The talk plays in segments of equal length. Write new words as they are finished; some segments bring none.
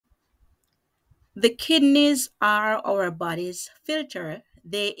The kidneys are our body's filter.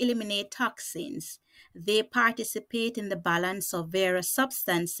 They eliminate toxins. They participate in the balance of various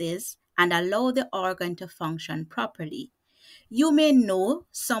substances and allow the organ to function properly. You may know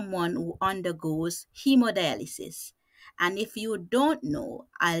someone who undergoes hemodialysis. And if you don't know,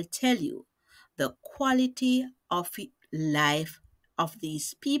 I'll tell you the quality of life of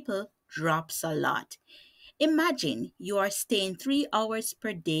these people drops a lot. Imagine you are staying 3 hours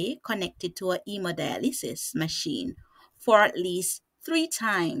per day connected to a hemodialysis machine for at least 3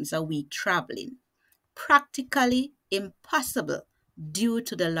 times a week traveling. Practically impossible due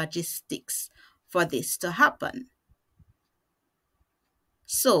to the logistics for this to happen.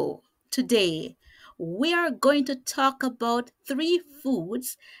 So, today we are going to talk about 3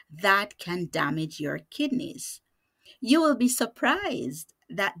 foods that can damage your kidneys. You will be surprised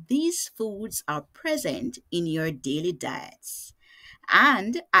that these foods are present in your daily diets.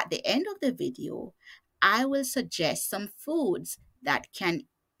 And at the end of the video, I will suggest some foods that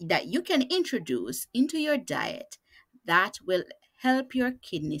you can introduce into your diet that will help your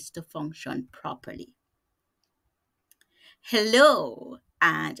kidneys to function properly. Hello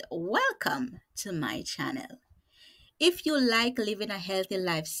and welcome to my channel. If you like living a healthy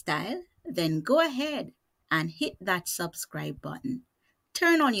lifestyle, then go ahead and hit that subscribe button.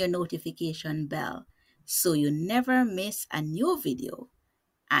 Turn on your notification bell so you never miss a new video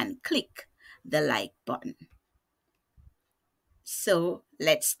and click the like button. So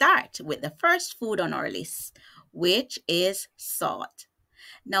let's start with the first food on our list, which is salt.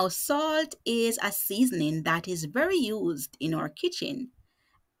 Now, salt is a seasoning that is very used in our kitchen,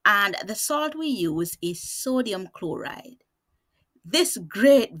 and the salt we use is sodium chloride. This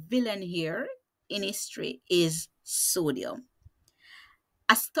great villain here in history is sodium.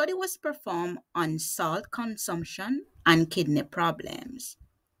 A study was performed on salt consumption and kidney problems,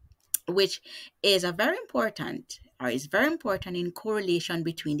 which is very important in correlation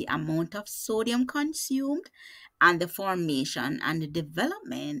between the amount of sodium consumed and the formation and the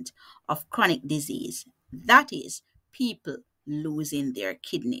development of chronic disease. That is, people losing their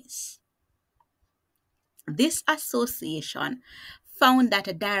kidneys. This association found that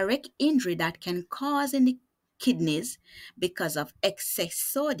a direct injury that can cause in the kidneys because of excess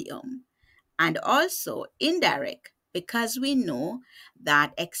sodium, and also indirect because we know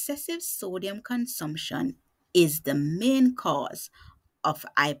that excessive sodium consumption is the main cause of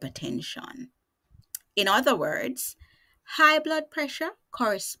hypertension. In other words, high blood pressure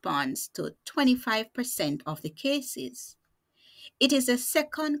corresponds to 25% of the cases. It is the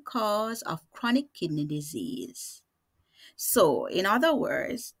second cause of chronic kidney disease. So, in other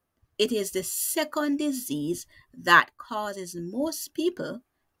words, it is the second disease that causes most people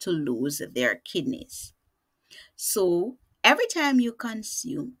to lose their kidneys. So, every time you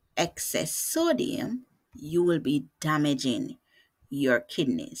consume excess sodium, you will be damaging your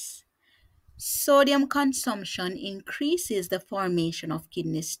kidneys. Sodium consumption increases the formation of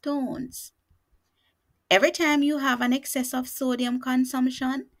kidney stones. Every time you have an excess of sodium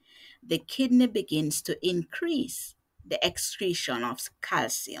consumption, the kidney begins to increase the excretion of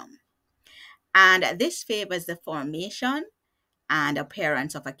calcium. And this favors the formation and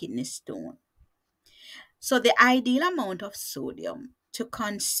appearance of a kidney stone. So the ideal amount of sodium to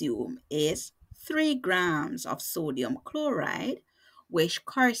consume is 3 grams of sodium chloride, which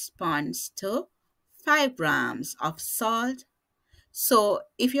corresponds to 5 grams of salt. So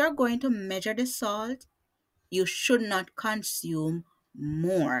if you're going to measure the salt, you should not consume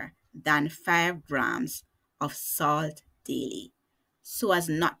more than 5 grams of salt daily, so as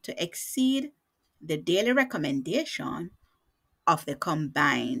not to exceed the daily recommendation of the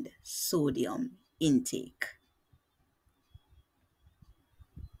combined sodium intake.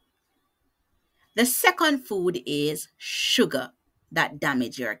 The second food is sugar that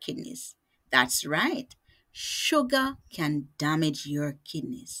damage your kidneys. That's right. Sugar can damage your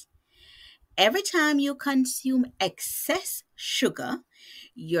kidneys. Every time you consume excess sugar,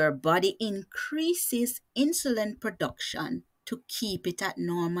 your body increases insulin production to keep it at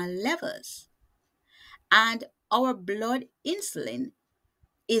normal levels. And our blood insulin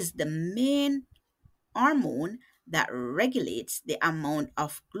is the main hormone that regulates the amount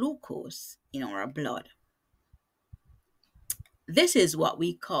of glucose in our blood. This is what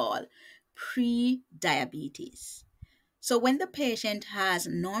we call pre-diabetes. So when the patient has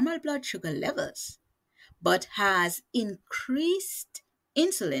normal blood sugar levels but has increased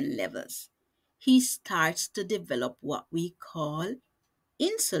insulin levels, he starts to develop what we call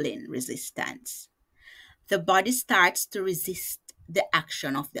insulin resistance. The body starts to resist the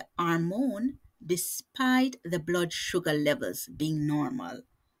action of the hormone despite the blood sugar levels being normal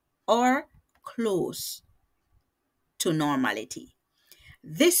or close to normality.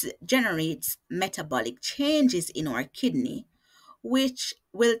 This generates metabolic changes in our kidney, which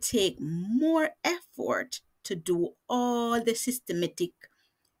will take more effort to do all the systematic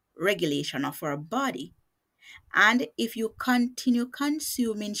regulation of our body. And if you continue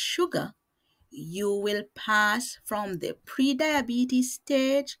consuming sugar, you will pass from the pre-diabetes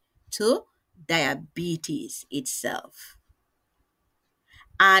stage to diabetes itself.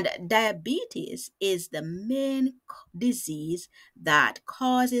 And diabetes is the main disease that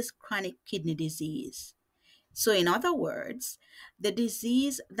causes chronic kidney disease. So, in other words, the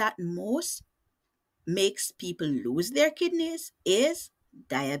disease that most makes people lose their kidneys is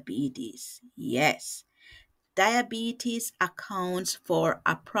diabetes. Yes, diabetes accounts for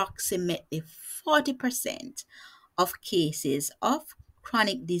approximately 40% of cases of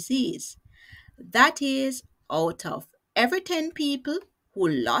chronic disease. That is, out of every 10 people who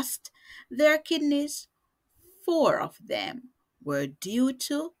lost their kidneys, 4 of them were due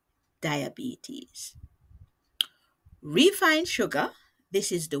to diabetes. Refined sugar,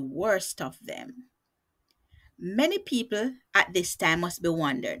 this is the worst of them. Many people at this time must be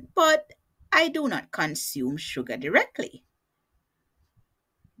wondering, but I do not consume sugar directly.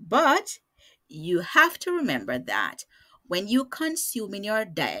 But you have to remember that when you consume in your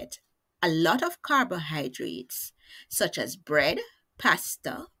diet a lot of carbohydrates, such as bread,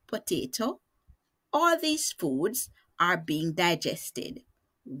 pasta, potato, all these foods are being digested,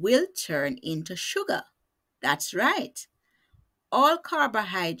 will turn into sugar. That's right. All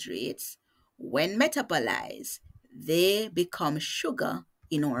carbohydrates, when metabolized, they become sugar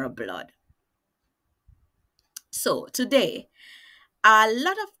in our blood. So today, a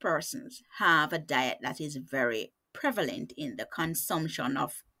lot of persons have a diet that is very prevalent in the consumption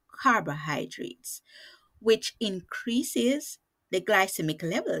of carbohydrates, which increases the glycemic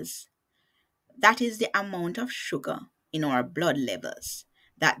levels. That is the amount of sugar in our blood levels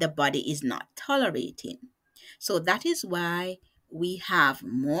that the body is not tolerating. So that is why we have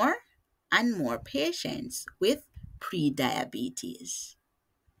more and more patients with pre-diabetes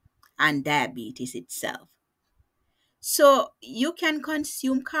and diabetes itself. So you can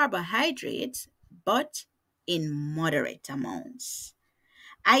consume carbohydrates, but in moderate amounts.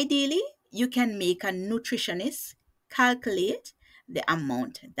 Ideally, you can make a nutritionist calculate the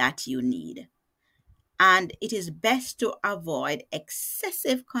amount that you need. And it is best to avoid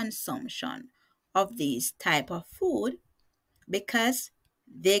excessive consumption of these type of food because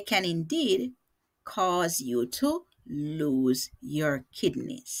they can indeed cause you to lose your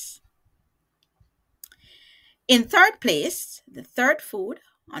kidneys. In third place, the third food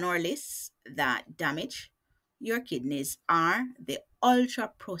on our list that damage your kidneys are the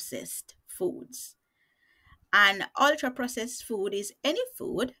ultra processed foods. And ultra processed food is any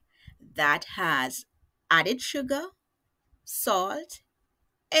food that has added sugar, salt,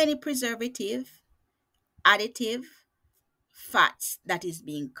 any preservative, additive, fats that is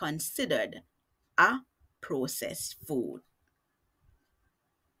being considered a processed food.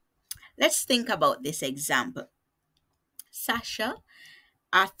 Let's think about this example. Sasha,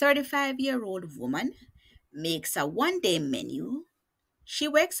 a 35-year-old woman, makes a one-day menu. She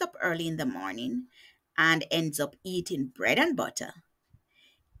wakes up early in the morning and ends up eating bread and butter.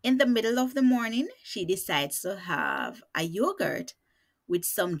 In the middle of the morning, she decides to have a yogurt with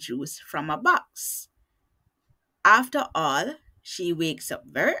some juice from a box. After all, she wakes up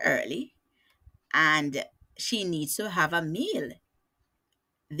very early and she needs to have a meal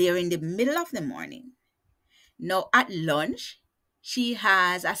there in the middle of the morning. Now, at lunch, she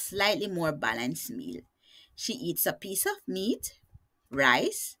has a slightly more balanced meal. She eats a piece of meat,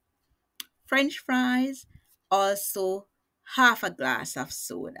 rice, french fries, also half a glass of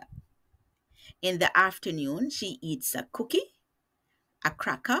soda. In the afternoon, she eats a cookie, a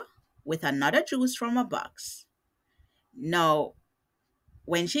cracker with another juice from a box. Now,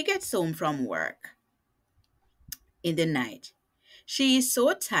 when she gets home from work in the night, she is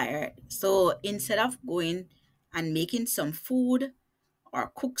so tired. So instead of going and making some food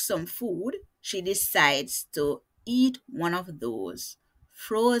or cook some food, she decides to eat one of those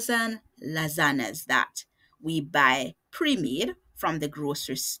frozen lasagnas that we buy pre-made from the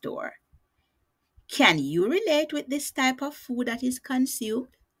grocery store. Can you relate with this type of food that is consumed?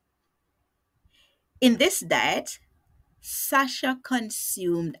 In this diet, Sasha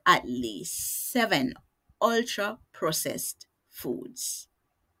consumed at least 7 ultra processed foods.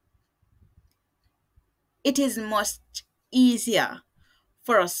 It is much easier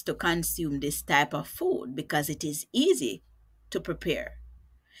for us to consume this type of food because it is easy to prepare.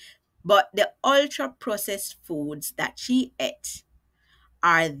 But the ultra processed foods that she ate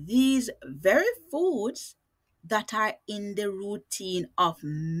are these very foods that are in the routine of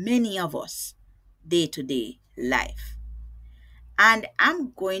many of us day to day life. And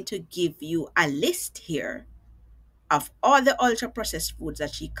I'm going to give you a list here of all the ultra processed foods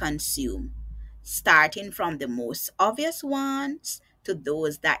that she consumes, starting from the most obvious ones to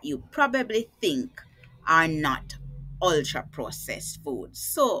those that you probably think are not ultra processed foods.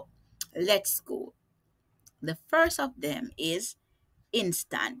 So let's go. The first of them is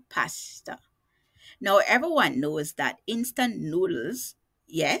instant pasta. Now, everyone knows that instant noodles,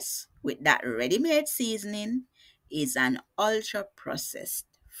 yes, with that ready made seasoning, is an ultra processed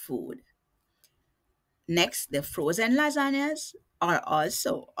food. Next, the frozen lasagnas are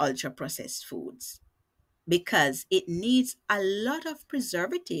also ultra processed foods because it needs a lot of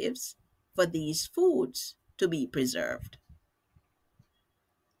preservatives for these foods to be preserved.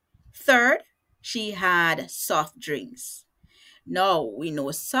 Third, she had soft drinks. Now, we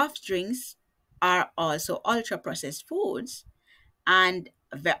know soft drinks are also ultra processed foods, and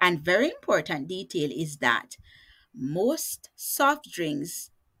very important detail is that most soft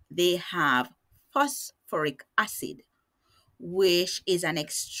drinks, they have phosphoric acid, which is an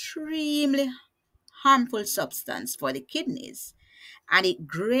extremely harmful substance for the kidneys, and it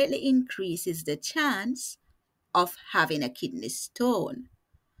greatly increases the chance of having a kidney stone.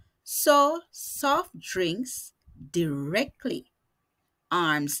 So soft drinks directly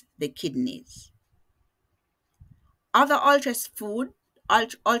harms the kidneys. Other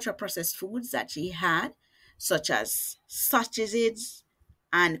ultra processed foods that she had, such as sausages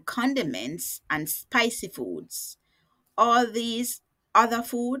and condiments and spicy foods. All these other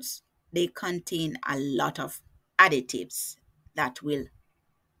foods, they contain a lot of additives that will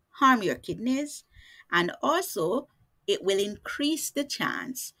harm your kidneys, and also it will increase the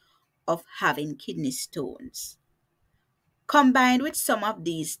chance of having kidney stones. Combined with some of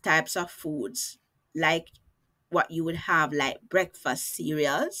these types of foods, like what you would have like breakfast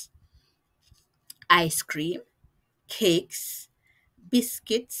cereals, ice cream, cakes,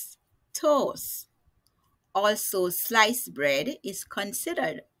 biscuits, toast. Also, sliced bread is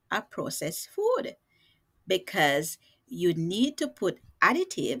considered a processed food because you need to put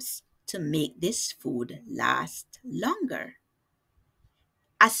additives to make this food last longer.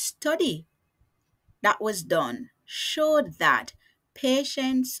 A study that was done showed that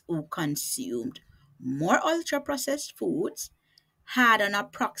patients who consumed more ultra processed foods had an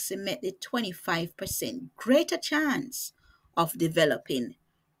approximately 25% greater chance of developing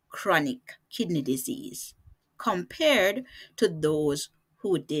chronic kidney disease compared to those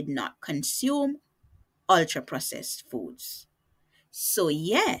who did not consume ultra processed foods. So,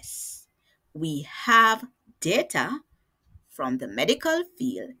 yes, we have data from the medical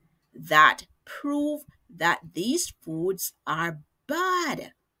field that prove that these foods are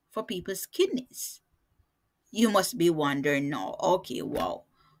bad for people's kidneys. You must be wondering now, okay, wow,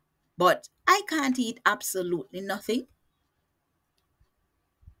 but I can't eat absolutely nothing.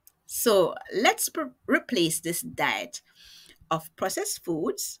 So let's replace this diet of processed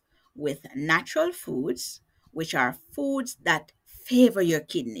foods with natural foods, which are foods that favor your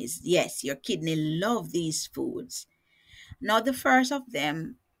kidneys. Yes, your kidney love these foods. Now, the first of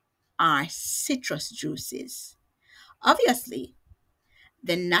them are citrus juices. Obviously,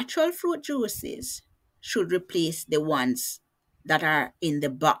 the natural fruit juices should replace the ones that are in the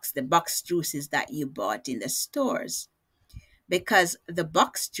box juices that you bought in the stores. Because the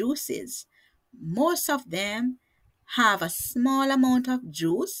box juices, most of them have a small amount of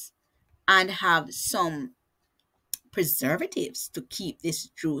juice and have some preservatives to keep this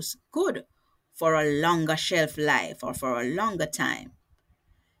juice good for a longer shelf life or for a longer time.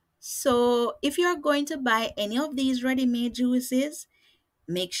 So, if you're going to buy any of these ready made juices,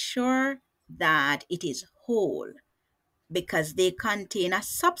 make sure that it is whole because they contain a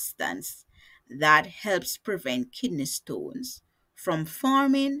substance that helps prevent kidney stones from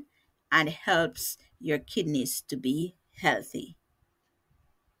forming and helps your kidneys to be healthy.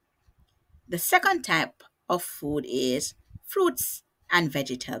 The second type of food is fruits and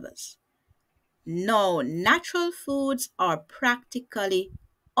vegetables. No, natural foods are practically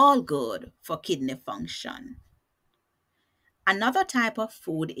all good for kidney function. Another type of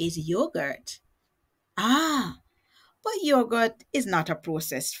food is yogurt. Ah, but yogurt is not a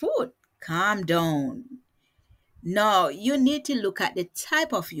processed food. Calm down. No, you need to look at the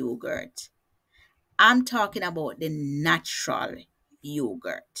type of yogurt. I'm talking about the natural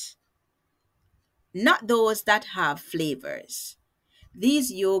yogurt, not those that have flavors.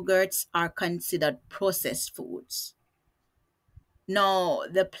 These yogurts are considered processed foods. Now,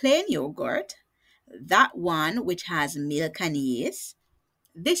 the plain yogurt, that one which has milk and yeast,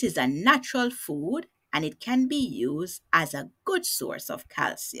 This is a natural food and it can be used as a good source of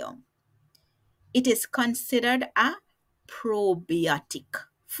calcium. It is considered a probiotic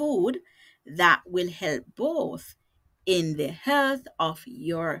food that will help both in the health of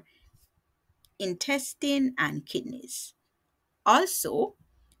your intestine and kidneys. Also,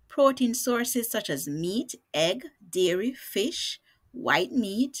 protein sources such as meat, egg, dairy, fish, white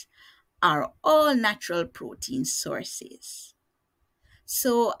meat are all natural protein sources.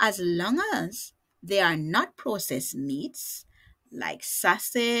 So, as long as they are not processed meats like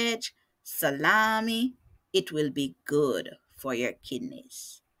sausage, salami, it will be good for your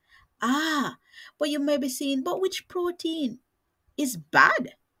kidneys. Ah, but you may be saying, but which protein is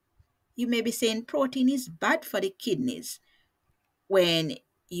bad? You may be saying protein is bad for the kidneys when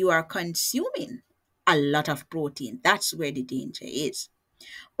you are consuming a lot of protein. That's where the danger is.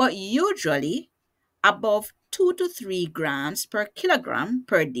 But usually above 2 to 3 grams per kilogram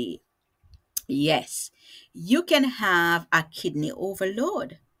per day. Yes, you can have a kidney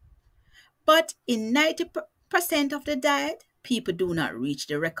overload. But in 90% of the diet, people do not reach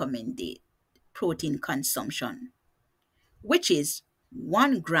the recommended protein consumption, which is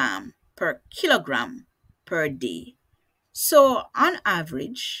 1 gram per kilogram per day. So, on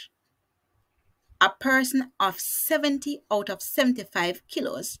average, a person of 70 out of 75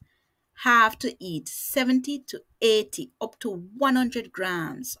 kilos have to eat 70 to 80 up to 100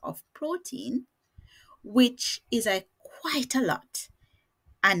 grams of protein, which is a quite a lot.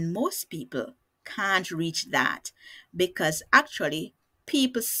 And most people can't reach that because actually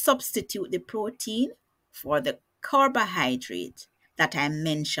people substitute the protein for the carbohydrate that I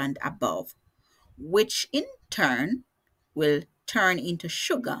mentioned above, which in turn will turn into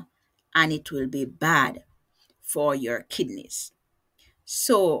sugar and it will be bad for your kidneys.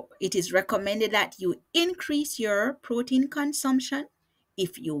 So it is recommended that you increase your protein consumption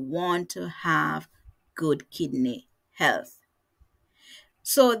if you want to have good kidney health.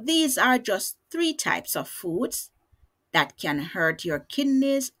 So these are just three types of foods that can hurt your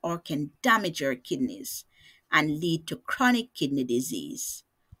kidneys or can damage your kidneys and lead to chronic kidney disease.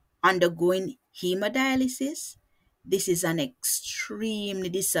 Undergoing hemodialysis, this is an extremely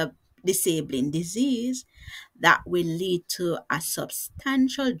disabling disease that will lead to a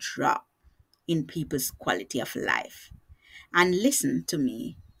substantial drop in people's quality of life. And listen to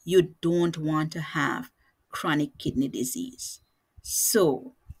me, you don't want to have chronic kidney disease.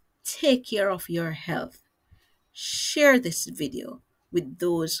 So take care of your health. Share this video with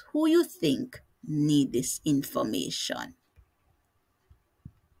those who you think need this information.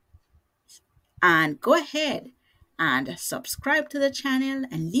 And go ahead and subscribe to the channel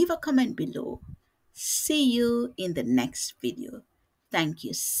and leave a comment below. See you in the next video. Thank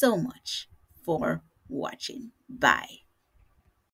you so much for watching. Bye.